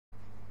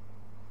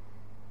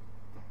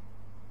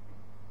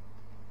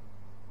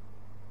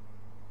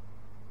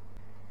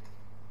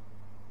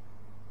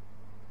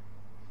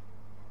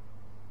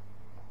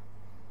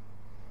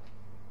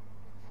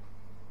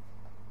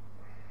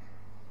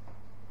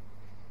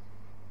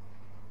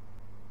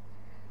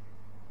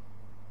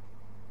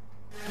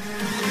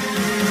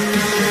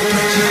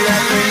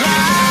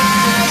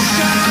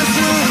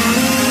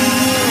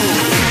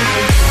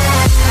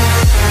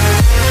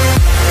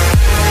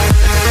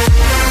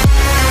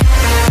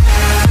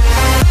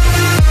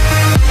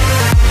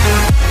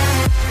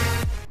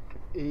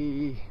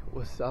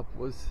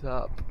what's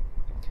up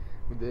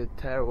with the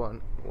entire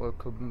one.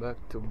 Welcome back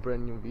to a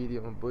brand new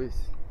video,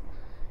 boys.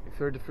 If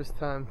you're the first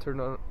time, turn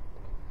on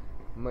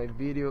my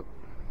video.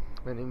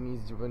 My name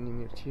is Giovanni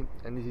Mirci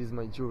and this is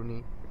my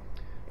journey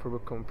for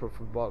becoming a pro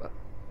footballer.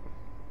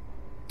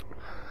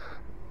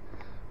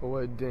 How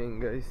are you doing,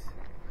 guys?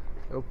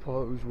 I hope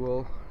all is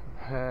well.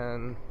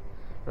 And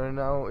right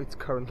now it's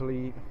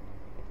currently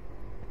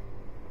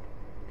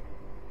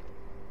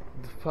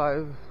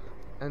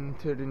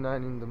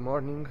 5:39 in the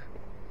morning,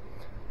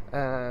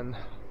 and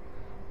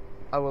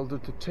I will do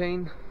to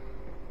train.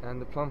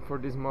 And the plan for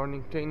this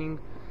morning training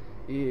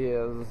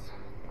is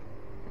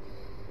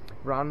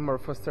run more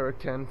faster I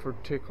can for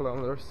 3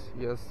 kilometers.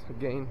 Yes,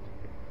 again.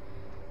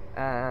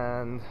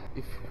 And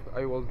if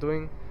I will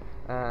doing,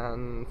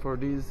 and for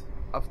this,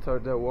 after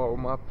the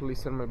warm up,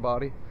 listen my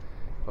body.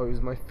 I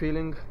use my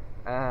feeling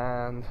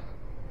and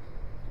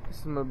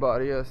listen my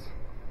body. Yes,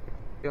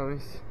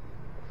 honest.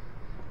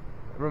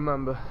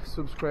 Remember,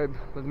 subscribe,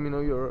 let me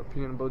know your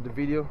opinion about the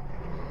video,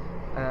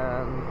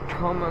 and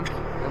comment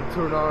and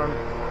turn on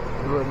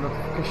the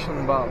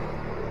notification bell.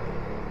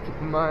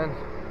 Keep in mind,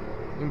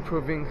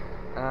 improving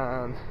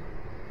and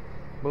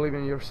believe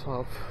in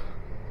yourself.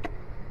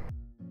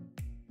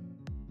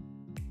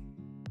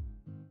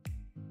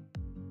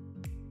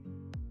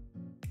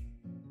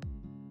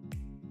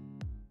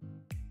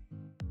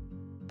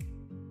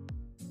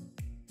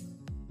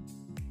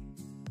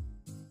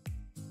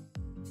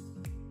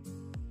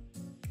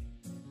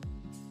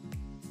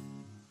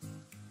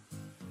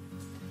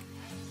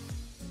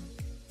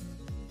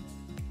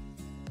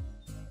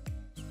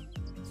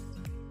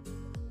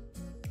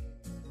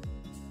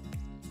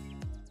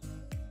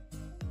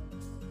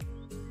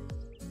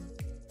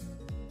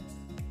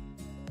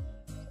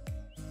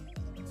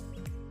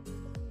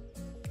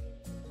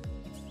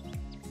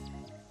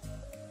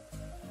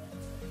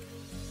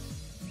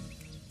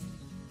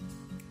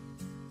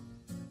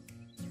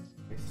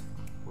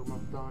 Warm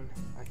up done,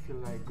 I feel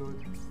like good,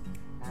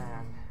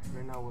 and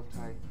right now we'll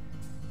try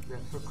the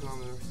 4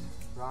 kilometers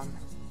run.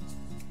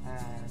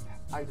 And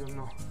I don't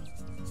know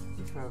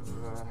if I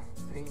have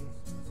pain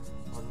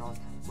or not,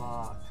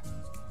 but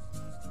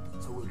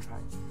I will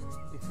try.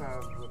 If I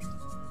have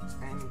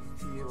any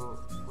feel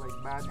like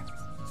bad,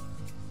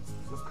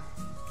 look.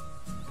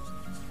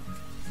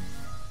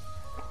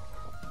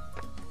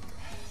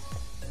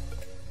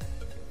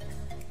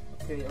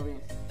 Okay, I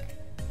mean,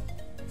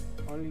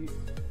 only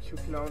 2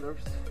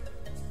 kilometers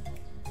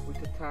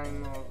with a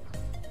time of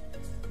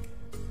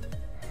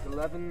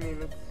 11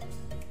 minutes,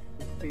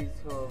 with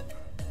pace of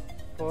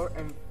 4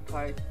 and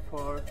 5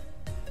 per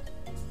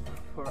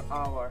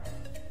hour,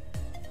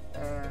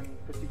 and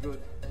pretty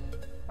good.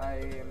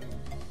 I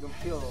don't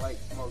feel like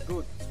more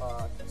good,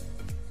 but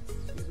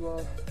as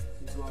well.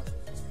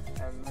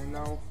 And right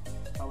now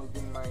I will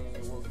do my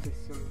wall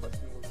system,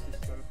 passing wall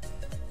system,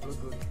 real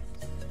good.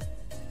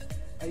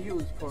 I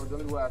use for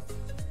don't waste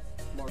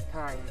more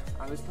time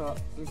a little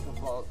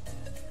interval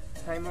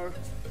timer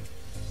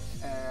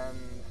and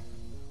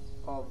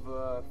of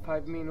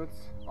 5 minutes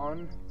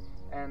on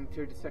and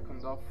 30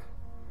 seconds off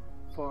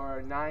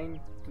for 9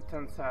 to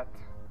 10 sets.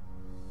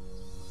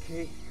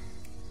 Okay,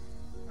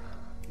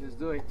 let's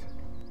do it.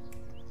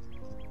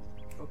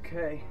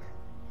 Okay,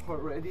 all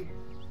ready,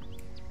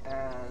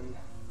 and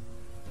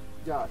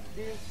just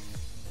this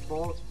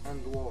ball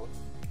and wall.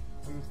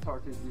 I'm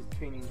started this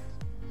training.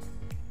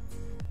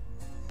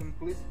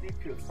 Simplicity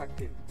feels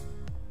effective.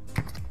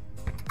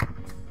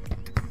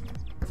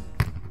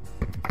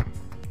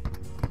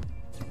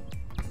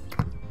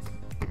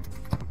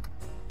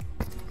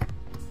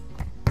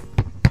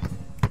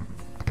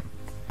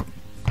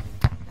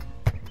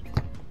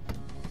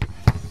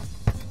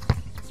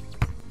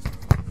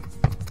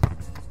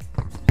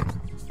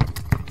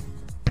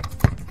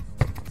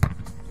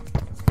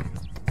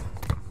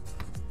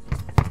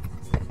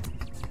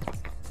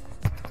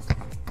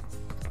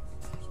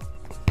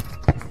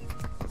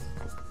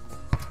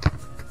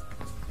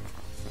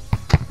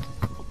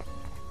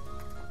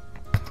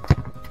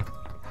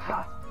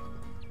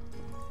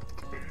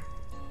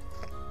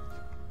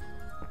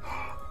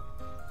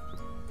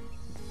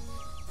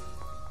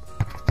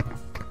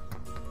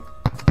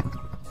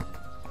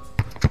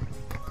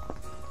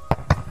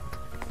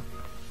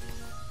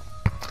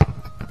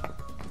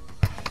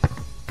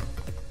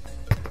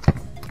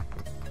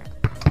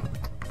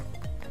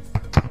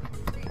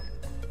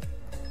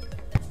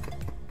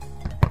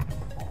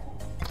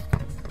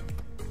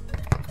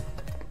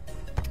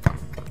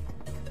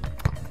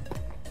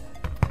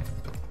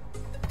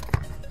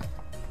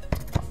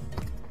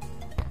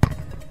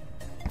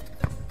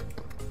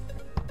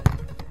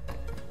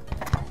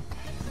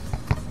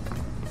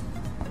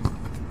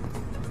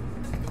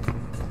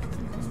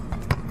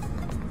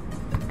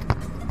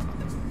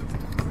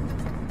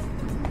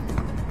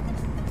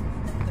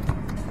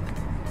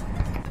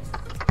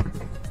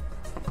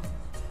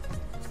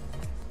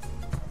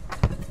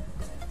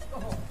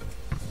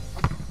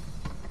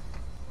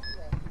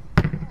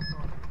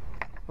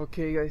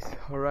 Okay guys,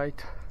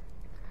 alright,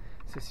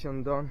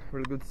 session done,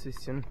 real good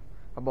session.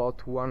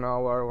 about 1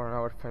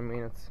 hour 5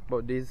 minutes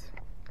about this.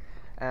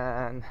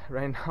 And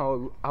right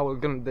now I will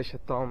gonna dash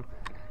at Tom,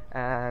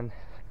 and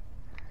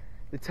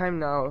the time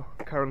now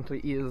currently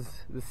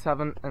is the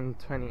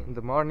 7:20 in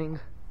the morning,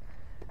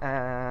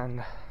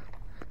 and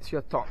see you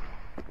at Tom.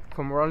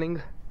 From rolling,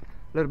 a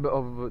little bit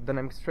of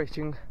dynamic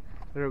stretching,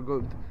 a little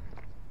good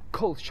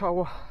cold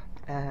shower,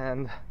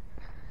 and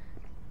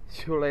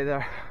see you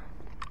later.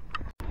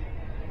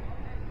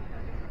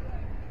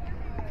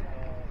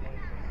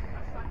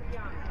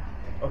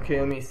 Okay,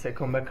 let me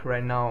come back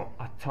right now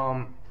at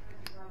Tom.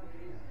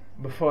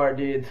 Before I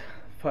did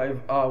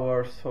 5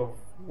 hours of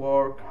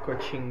work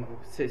coaching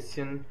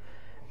session,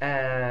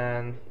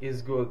 and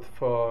it's good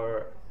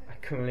for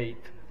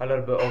accumulate a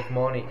little bit of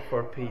money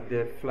for pay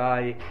the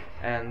fly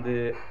and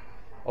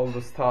all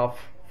the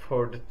stuff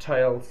for the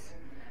trials.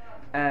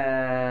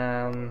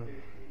 And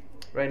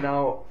right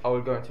now I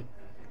will going to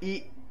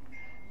eat,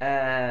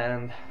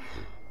 and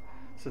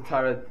so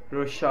tired,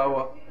 rush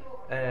shower,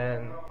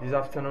 and this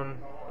afternoon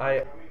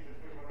I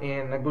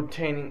in a good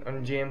training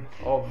on gym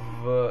of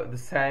the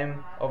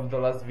same of the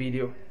last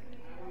video.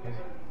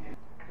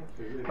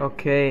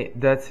 Okay,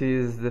 that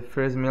is the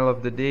first meal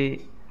of the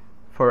day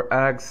for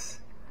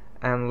eggs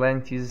and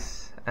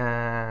lentils,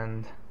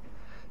 and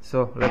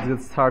so let's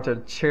get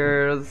started.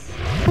 Cheers.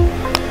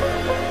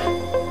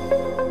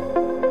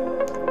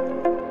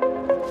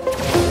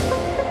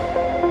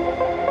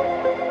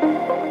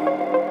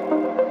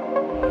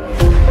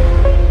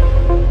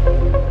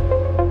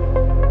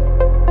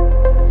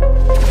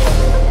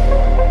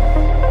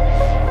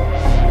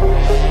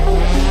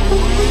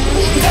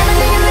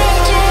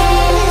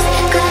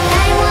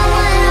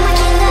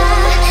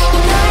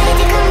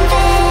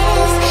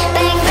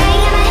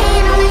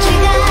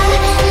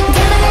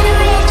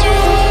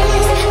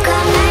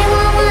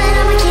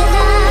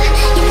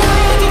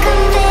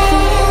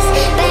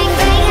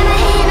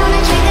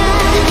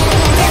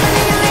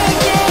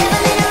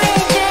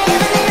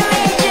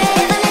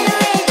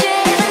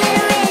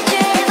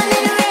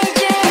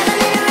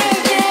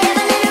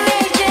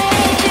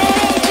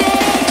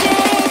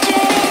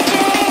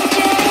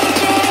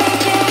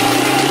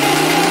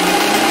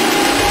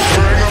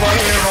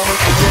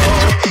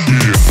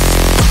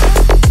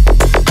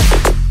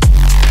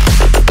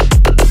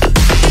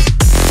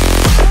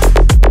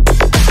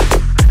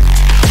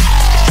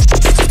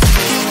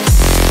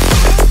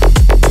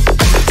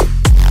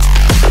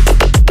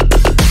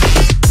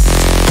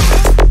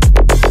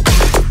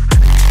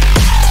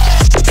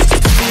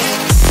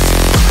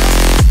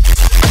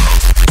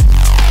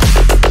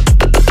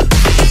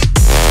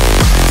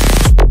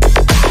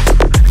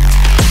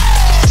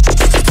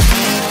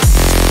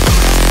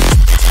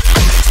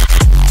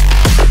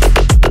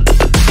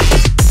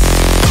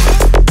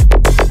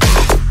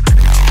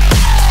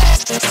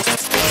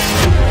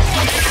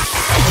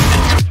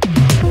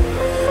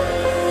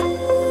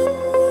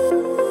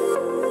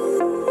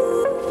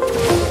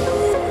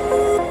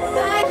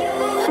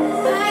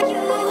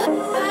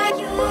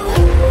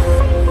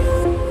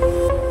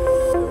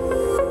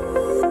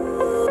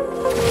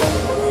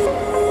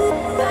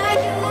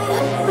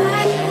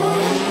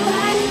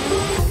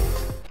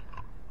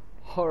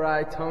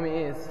 Alright,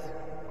 Tommy is.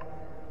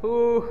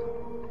 Ooh,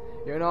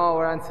 you know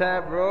where I'm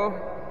at, bro.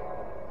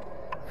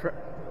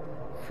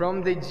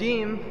 From the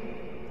gym,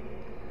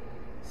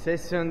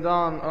 session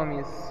done,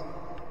 homies.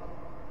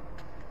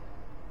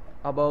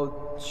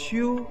 About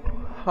 2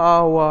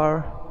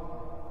 hour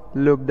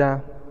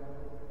lookdown.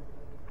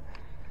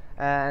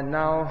 And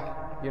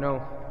now, you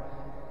know,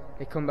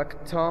 I come back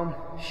to Tom,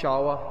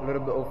 shower, a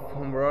little bit of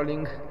foam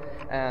rolling,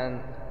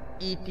 and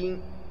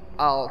eating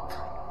out.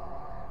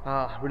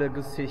 Really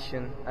good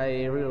session.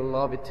 I really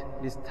love it,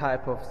 this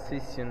type of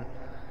session,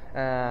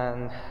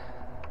 and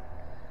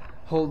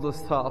all the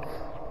stuff.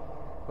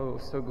 Oh,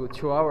 so good.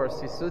 2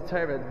 hours is so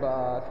tired,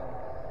 but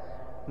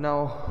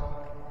now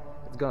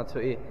it's gonna to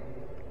eat.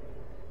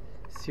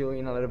 See you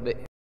in a little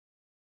bit.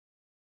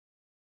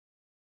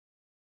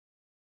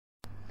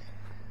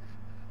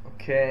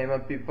 Okay, my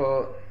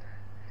people,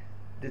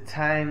 the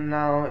time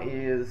now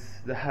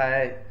is the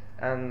 8:30,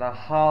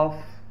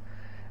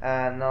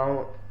 and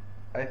now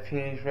I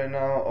finished right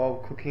now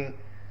of cooking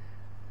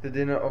the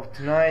dinner of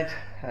tonight,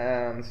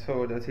 and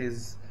so that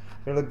is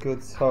really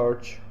good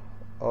source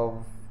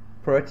of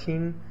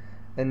protein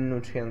and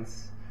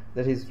nutrients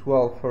that is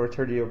well for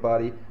your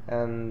body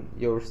and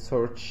your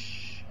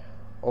source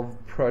of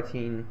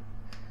protein.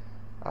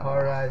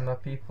 Alright, my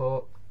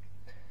people,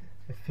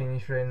 I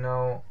finished right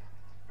now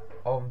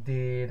of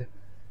the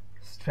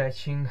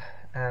stretching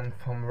and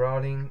foam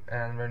rolling,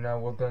 and right now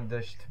we're gonna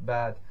dash to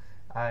bed.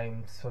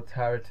 I'm so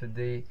tired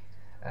today,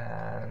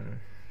 and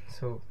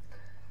so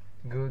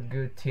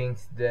good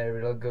things there,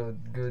 real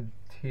good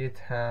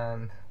hit.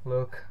 And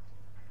look,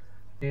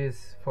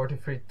 is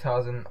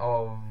 43,000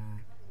 of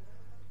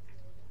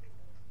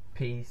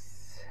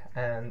piece,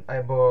 and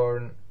I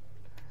burn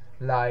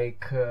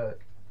like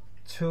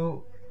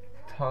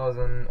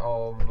 2,000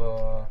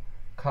 of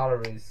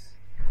calories,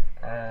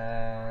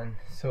 and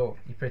so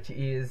it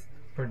pretty is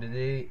for the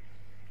day,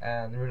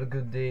 and really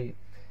good day.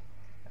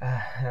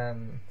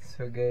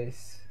 So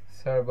guys,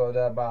 sorry about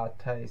that,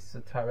 but I so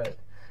tired.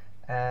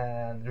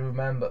 And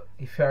remember,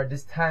 if you are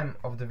this time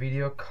of the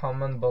video,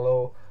 comment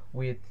below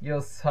with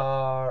your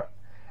star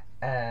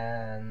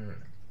and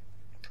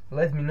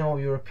let me know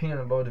your opinion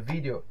about the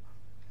video.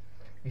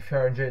 If you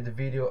enjoyed the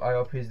video, I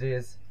hope it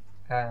is,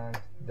 and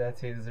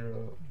that is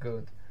real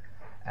good.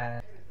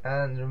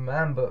 And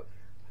remember,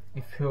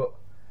 if you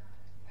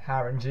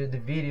have enjoyed the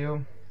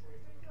video,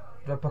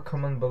 drop a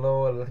comment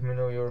below and let me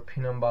know your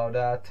opinion about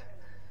that.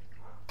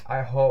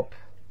 I hope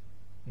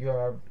you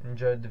have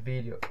enjoyed the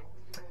video,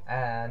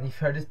 and if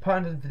you are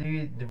disappointed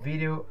with the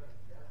video,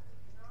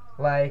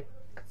 like,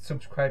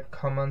 subscribe,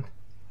 comment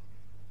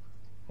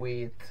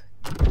with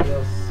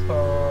your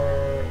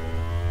star,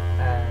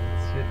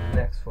 and see you in the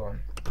next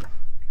one.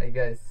 Hey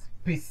guys,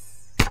 peace.